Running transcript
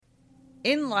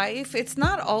In life, it's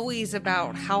not always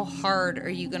about how hard are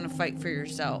you going to fight for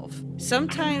yourself.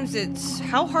 Sometimes it's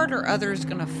how hard are others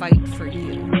going to fight for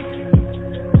you.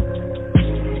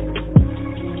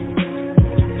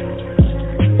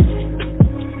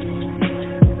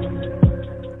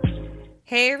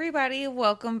 Hey everybody,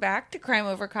 welcome back to Crime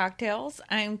Over Cocktails.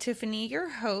 I'm Tiffany, your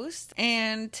host,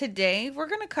 and today we're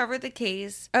going to cover the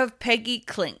case of Peggy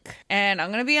Klinke. And I'm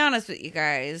going to be honest with you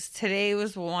guys, today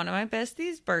was one of my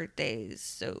besties' birthdays,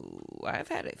 so I've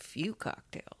had a few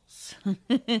cocktails.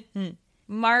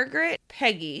 Margaret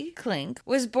Peggy Klinke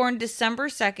was born December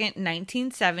 2nd,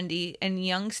 1970 in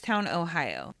Youngstown,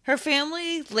 Ohio. Her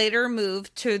family later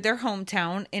moved to their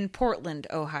hometown in Portland,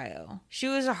 Ohio. She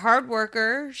was a hard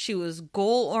worker, she was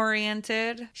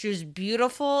goal-oriented, she was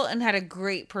beautiful, and had a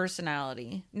great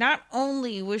personality. Not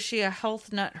only was she a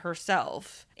health nut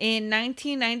herself, in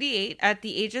 1998, at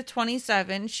the age of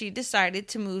 27, she decided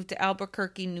to move to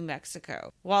Albuquerque, New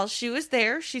Mexico. While she was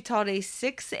there, she taught a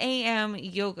 6 a.m.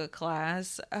 yoga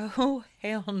class. Oh,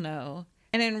 hell no.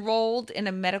 And enrolled in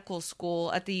a medical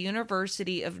school at the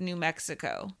University of New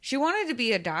Mexico. She wanted to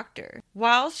be a doctor.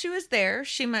 While she was there,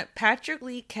 she met Patrick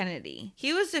Lee Kennedy.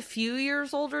 He was a few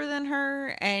years older than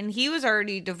her, and he was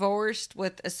already divorced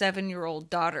with a 7-year-old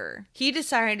daughter. He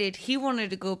decided he wanted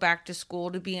to go back to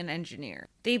school to be an engineer.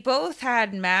 They both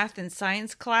had math and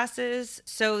science classes,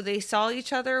 so they saw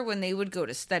each other when they would go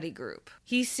to study group.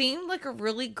 He seemed like a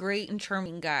really great and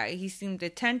charming guy. He seemed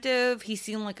attentive. He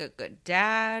seemed like a good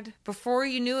dad. Before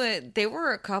you knew it, they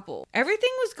were a couple.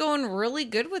 Everything was going really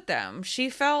good with them. She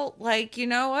felt like, you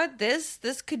know what, this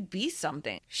could be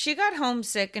something. She got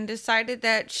homesick and decided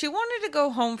that she wanted to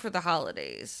go home for the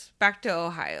holidays, back to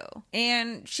Ohio.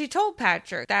 And she told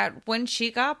Patrick that when she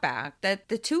got back, that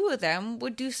the two of them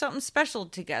would do something special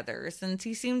together, since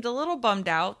he seemed a little bummed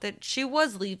out that she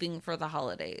was leaving for the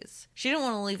holidays. She didn't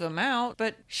want to leave him out,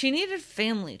 but she needed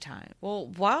family time. Well,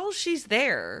 while she's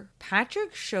there,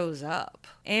 Patrick shows up.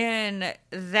 And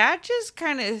that just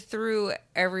kind of threw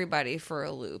everybody for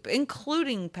a loop,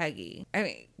 including Peggy. I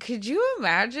mean, could you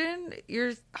imagine?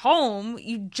 You're home,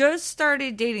 you just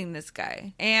started dating this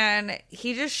guy, and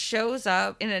he just shows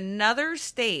up in another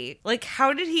state. Like,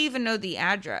 how did he even know the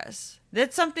address?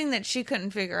 That's something that she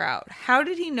couldn't figure out. How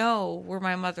did he know where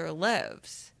my mother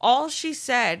lives? All she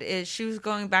said is she was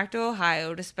going back to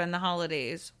Ohio to spend the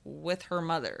holidays with her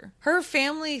mother. Her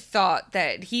family thought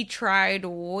that he tried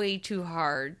way too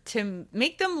hard to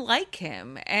make them like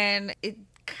him, and it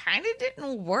kind of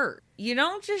didn't work. You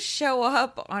don't just show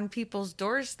up on people's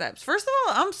doorsteps. First of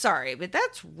all, I'm sorry, but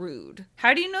that's rude.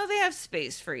 How do you know they have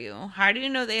space for you? How do you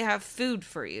know they have food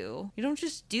for you? You don't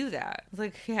just do that.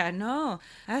 Like, yeah, no,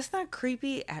 that's not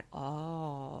creepy at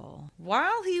all.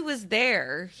 While he was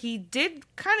there, he did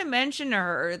kind of mention to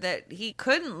her that he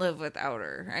couldn't live without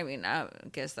her. I mean, I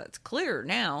guess that's clear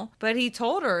now. But he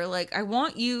told her, like, I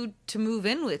want you to move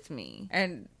in with me.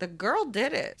 And the girl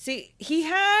did it. See, he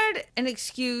had an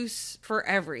excuse for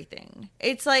everything.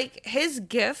 It's like his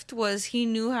gift was he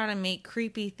knew how to make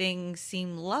creepy things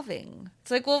seem loving.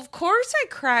 It's like, well, of course I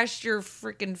crashed your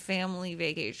freaking family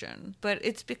vacation, but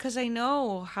it's because I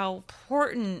know how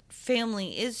important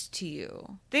family is to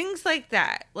you. Things like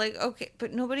that. Like, okay,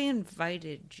 but nobody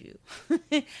invited you.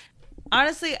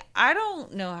 Honestly, I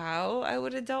don't know how I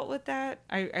would have dealt with that.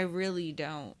 I really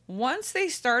don't. Once they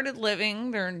started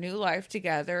living their new life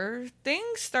together,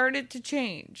 things started to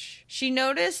change. She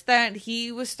noticed that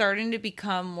he was starting to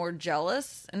become more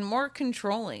jealous and more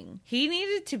controlling. He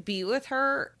needed to be with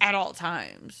her at all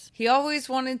times. He always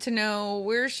wanted to know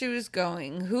where she was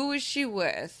going, who was she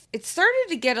with. It started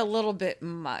to get a little bit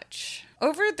much.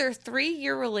 Over their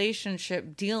 3-year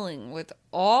relationship dealing with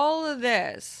all of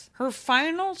this, her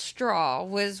final straw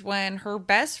was when her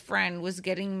best friend was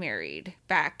getting married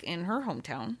back in her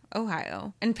hometown,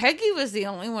 Ohio, and Peggy was the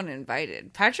only one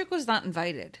invited. Patrick was not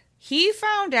invited. He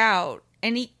found out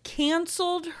and he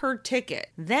canceled her ticket,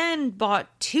 then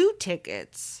bought 2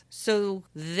 tickets so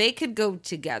they could go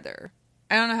together.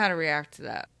 I don't know how to react to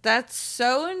that. That's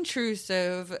so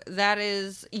intrusive. That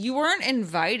is, you weren't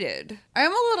invited.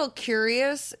 I'm a little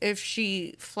curious if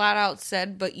she flat out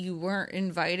said, but you weren't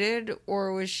invited,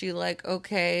 or was she like,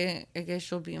 okay, I guess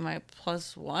you'll be my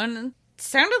 +1.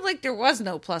 Sounded like there was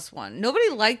no +1. Nobody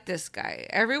liked this guy.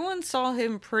 Everyone saw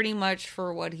him pretty much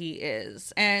for what he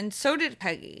is. And so did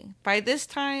Peggy. By this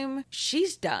time,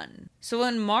 she's done. So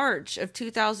in March of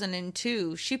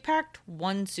 2002, she packed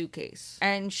 1 suitcase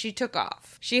and she took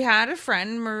off. She had a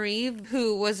friend, Marie,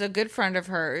 who was a good friend of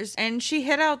hers, and she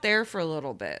hid out there for a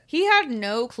little bit. He had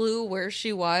no clue where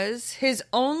she was. His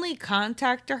only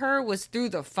contact to her was through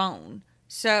the phone.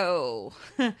 So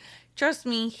Trust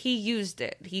me, he used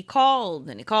it. He called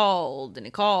and he called and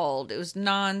he called. It was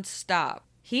nonstop.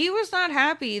 He was not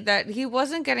happy that he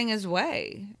wasn't getting his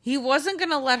way. He wasn't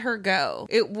going to let her go.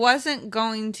 It wasn't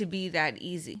going to be that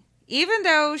easy. Even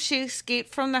though she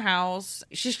escaped from the house,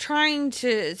 she's trying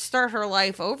to start her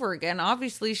life over again.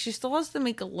 Obviously, she still has to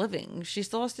make a living. She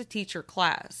still has to teach her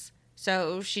class.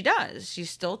 So she does. She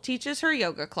still teaches her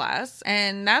yoga class,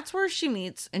 and that's where she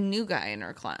meets a new guy in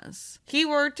her class. He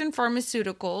worked in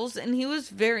pharmaceuticals, and he was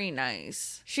very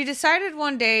nice. She decided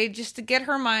one day, just to get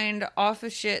her mind off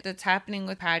of shit that's happening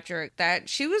with Patrick, that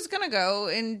she was gonna go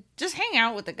and just hang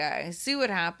out with the guy, see what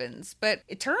happens. But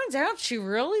it turns out she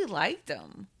really liked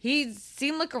him. He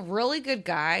seemed like a really good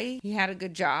guy. He had a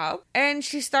good job. And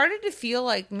she started to feel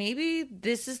like maybe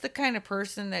this is the kind of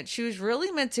person that she was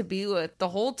really meant to be with the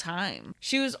whole time.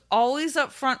 She was always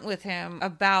upfront with him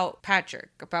about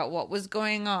Patrick, about what was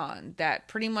going on, that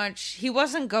pretty much he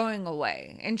wasn't going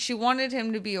away. And she wanted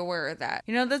him to be aware of that.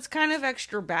 You know, that's kind of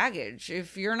extra baggage.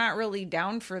 If you're not really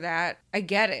down for that, I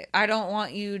get it. I don't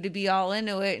want you to be all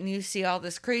into it and you see all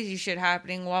this crazy shit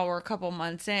happening while we're a couple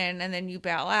months in and then you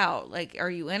bail out. Like, are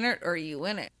you in it or are you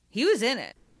in it? He was in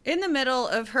it. In the middle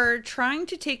of her trying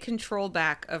to take control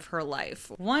back of her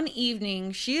life, one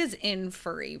evening she is in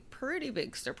for a pretty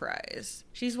big surprise.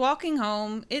 She's walking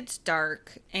home, it's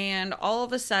dark, and all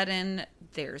of a sudden,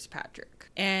 there's Patrick.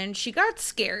 And she got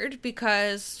scared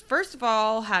because, first of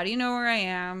all, how do you know where I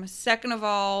am? Second of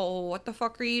all, what the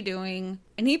fuck are you doing?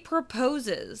 And he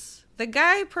proposes. The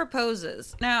guy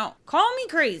proposes. Now, call me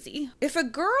crazy. If a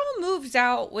girl moves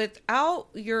out without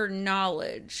your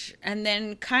knowledge and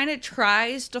then kind of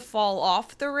tries to fall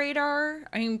off the radar,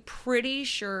 I'm pretty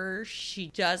sure she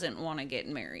doesn't want to get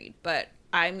married. But,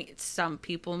 I mean, some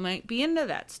people might be into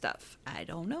that stuff. I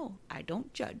don't know. I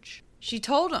don't judge. She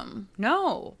told him,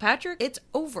 no, Patrick, it's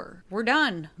over. We're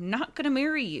done. I'm not going to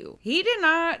marry you. He did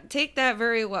not take that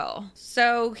very well.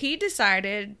 So he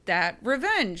decided that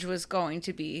revenge was going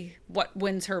to be what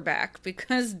wins her back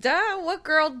because, duh, what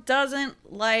girl doesn't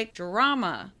like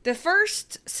drama? The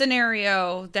first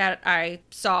scenario that I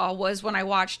saw was when I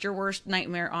watched Your Worst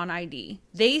Nightmare on ID.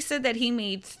 They said that he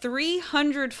made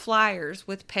 300 flyers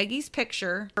with Peggy's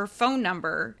picture, her phone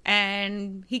number,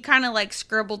 and he kind of like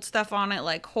scribbled stuff on it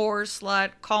like whore,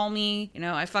 slut, call me, you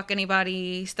know, I fuck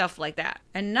anybody, stuff like that.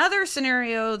 Another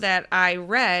scenario that I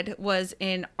read was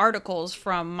in articles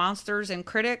from Monsters and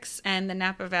Critics and the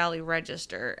Napa Valley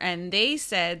Register, and they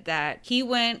said that he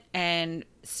went and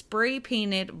spray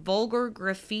painted vulgar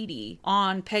graffiti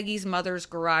on Peggy's mother's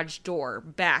garage door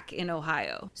back in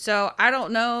Ohio. So I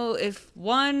don't know if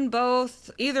one, both,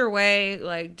 either way,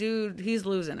 like, dude, he's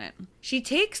losing it. She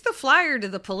takes the flyer to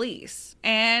the police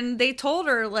and they told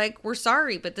her, like, we're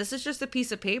sorry, but this is just a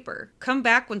piece of paper. Come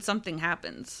back when something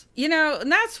happens. You know,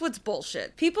 and that's what's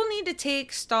bullshit. People need to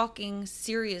take stalking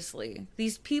seriously.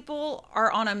 These people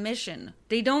are on a mission.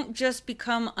 They don't just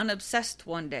become unobsessed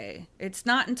one day. It's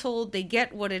not until they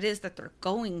get what it is that they're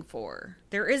going for.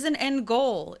 There is an end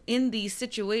goal in these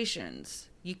situations.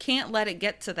 You can't let it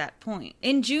get to that point.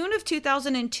 In June of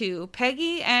 2002,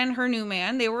 Peggy and her new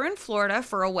man, they were in Florida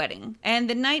for a wedding. And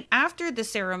the night after the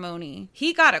ceremony,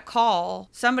 he got a call.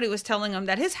 Somebody was telling him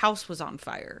that his house was on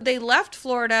fire. They left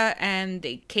Florida and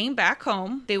they came back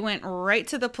home. They went right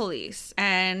to the police.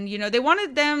 And, you know, they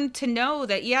wanted them to know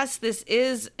that, yes, this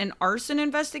is an arson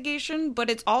investigation,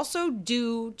 but it's also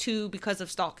due to because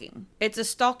of stalking. It's a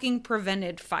stalking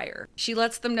prevented fire. She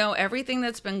lets them know everything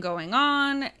that's been going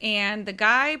on. And the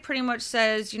guy pretty much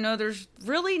says, you know, there's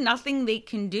really nothing they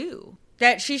can do.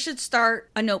 That she should start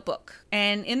a notebook.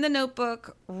 And in the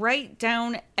notebook, write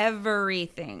down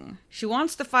everything. She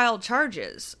wants to file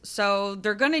charges, so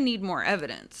they're going to need more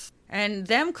evidence. And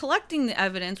them collecting the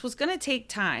evidence was going to take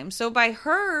time. So by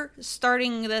her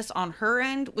starting this on her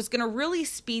end was going to really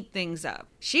speed things up.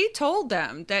 She told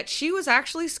them that she was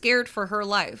actually scared for her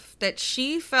life. That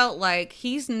she felt like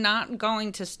he's not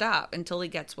going to stop until he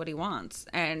gets what he wants.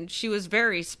 And she was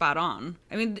very spot on.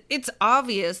 I mean, it's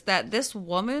obvious that this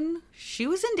woman, she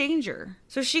was in danger.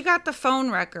 So she got the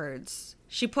phone records.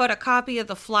 She put a copy of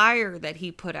the flyer that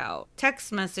he put out,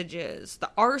 text messages,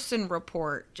 the arson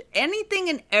report, anything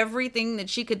and everything that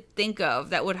she could think of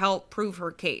that would help prove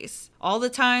her case. All the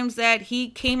times that he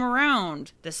came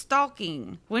around, the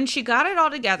stalking. When she got it all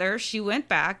together, she went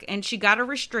back and she got a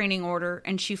restraining order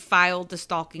and she filed the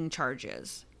stalking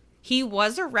charges. He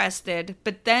was arrested,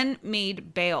 but then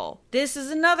made bail. This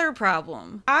is another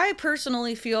problem. I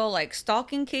personally feel like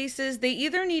stalking cases, they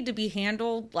either need to be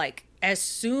handled like as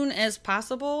soon as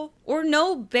possible, or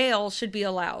no bail should be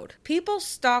allowed. People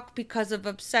stalk because of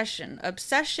obsession.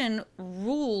 Obsession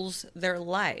rules their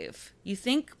life. You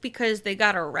think because they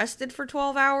got arrested for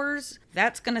 12 hours,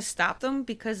 that's going to stop them?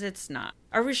 Because it's not.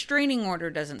 A restraining order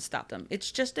doesn't stop them.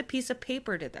 It's just a piece of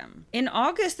paper to them. In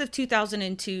August of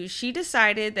 2002, she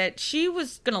decided that she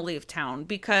was going to leave town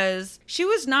because she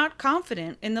was not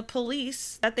confident in the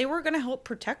police that they were going to help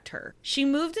protect her. She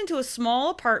moved into a small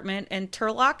apartment in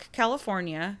Turlock,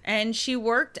 California, and she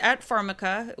worked at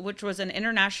Pharmaca, which was an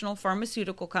international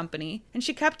pharmaceutical company, and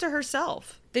she kept to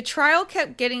herself. The trial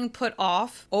kept getting put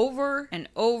off over and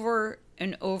over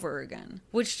and over again,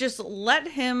 which just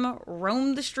let him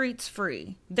roam the streets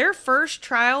free. Their first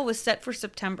trial was set for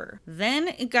September. Then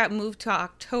it got moved to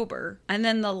October. And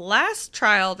then the last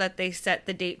trial that they set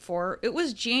the date for, it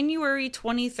was January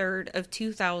 23rd of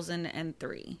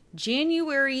 2003.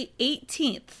 January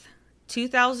 18th.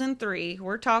 2003,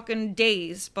 we're talking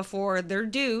days before they're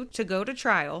due to go to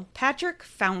trial, Patrick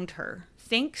found her.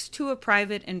 Thanks to a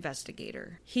private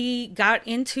investigator. He got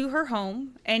into her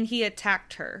home and he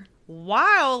attacked her.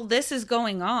 While this is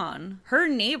going on, her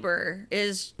neighbor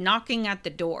is knocking at the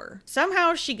door.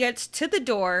 Somehow she gets to the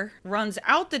door, runs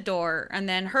out the door, and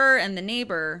then her and the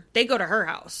neighbor, they go to her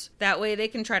house. That way they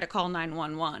can try to call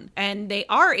 911. And they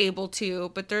are able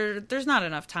to, but there's not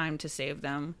enough time to save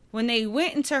them. When they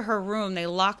went into her room, they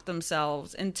locked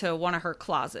themselves into one of her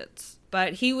closets.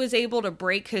 But he was able to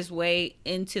break his way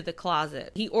into the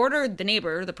closet. He ordered the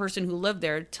neighbor, the person who lived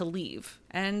there, to leave.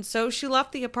 And so she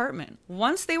left the apartment.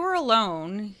 Once they were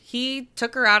alone, he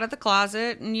took her out of the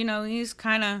closet and, he's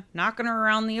kind of knocking her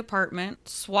around the apartment.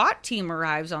 SWAT team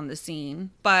arrives on the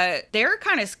scene, but they're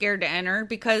kind of scared to enter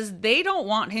because they don't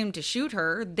want him to shoot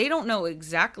her. They don't know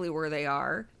exactly where they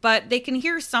are, but they can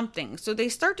hear something. So they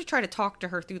start to try to talk to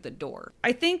her through the door.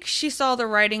 I think she saw the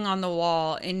writing on the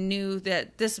wall and knew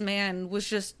that this man was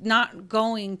just not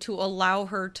going to allow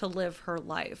her to live her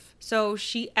life. So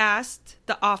she asked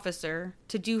the officer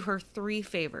to do her 3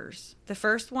 favors. The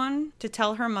first one, to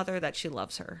tell her mother that she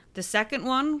loves her. The second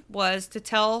one was to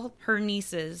tell her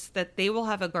nieces that they will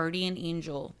have a guardian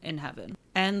angel in heaven.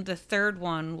 And the third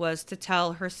one was to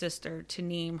tell her sister to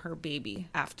name her baby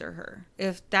after her.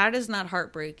 If that is not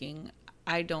heartbreaking,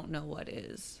 I don't know what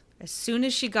is. As soon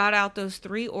as she got out those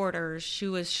 3 orders, she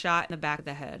was shot in the back of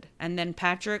the head. And then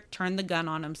Patrick turned the gun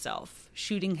on himself,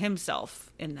 shooting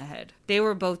himself in the head. They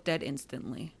were both dead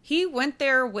instantly. He went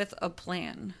there with a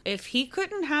plan. If he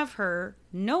couldn't have her,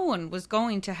 no one was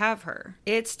going to have her.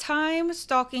 It's time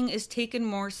stalking is taken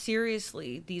more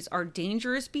seriously. These are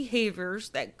dangerous behaviors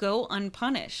that go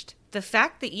unpunished. The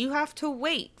fact that you have to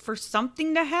wait for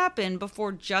something to happen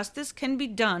before justice can be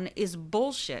done is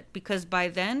bullshit, because by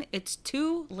then it's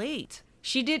too late.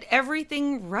 She did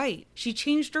everything right. She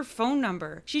changed her phone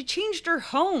number. She changed her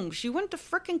home. She went to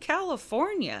frickin'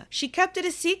 California. She kept it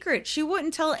a secret. She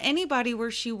wouldn't tell anybody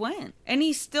where she went. And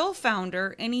he still found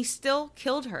her and he still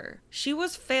killed her. She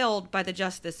was failed by the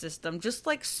justice system, just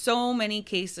like so many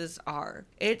cases are.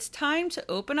 It's time to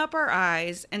open up our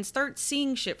eyes and start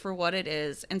seeing shit for what it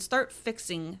is and start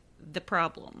fixing the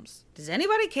problems. Does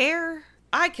anybody care?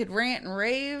 I could rant and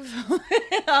rave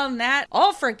on that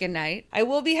all freaking night. I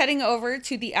will be heading over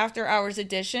to the After Hours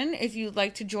edition if you'd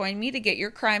like to join me to get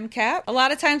your crime cap. A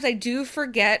lot of times I do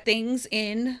forget things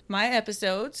in my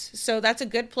episodes, so that's a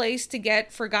good place to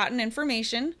get forgotten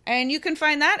information. And you can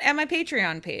find that at my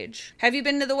Patreon page. Have you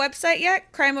been to the website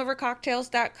yet?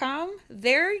 crimeovercocktails.com.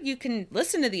 There you can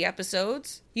listen to the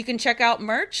episodes. You can check out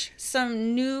merch.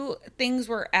 Some new things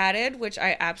were added, which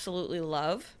I absolutely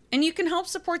love. And you can help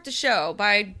support the show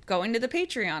by going to the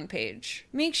Patreon page.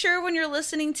 Make sure when you're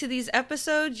listening to these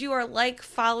episodes, you are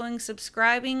following,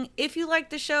 subscribing. If you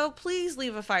like the show, please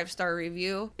leave a 5-star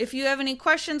review. If you have any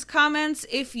questions, comments,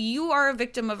 if you are a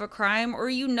victim of a crime or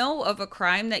you know of a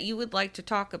crime that you would like to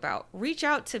talk about, reach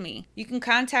out to me. You can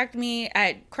contact me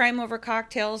at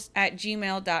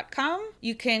crimeovercocktails@gmail.com.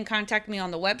 You can contact me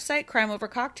on the website,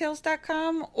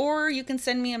 crimeovercocktails.com, or you can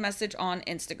send me a message on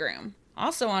Instagram.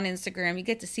 Also on Instagram, you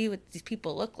get to see what these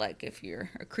people look like if you're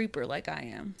a creeper like I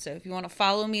am. So if you want to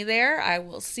follow me there, I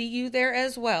will see you there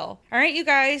as well. All right, you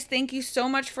guys, thank you so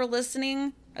much for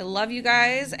listening. I love you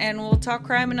guys, and we'll talk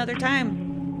crime another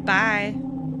time. Bye.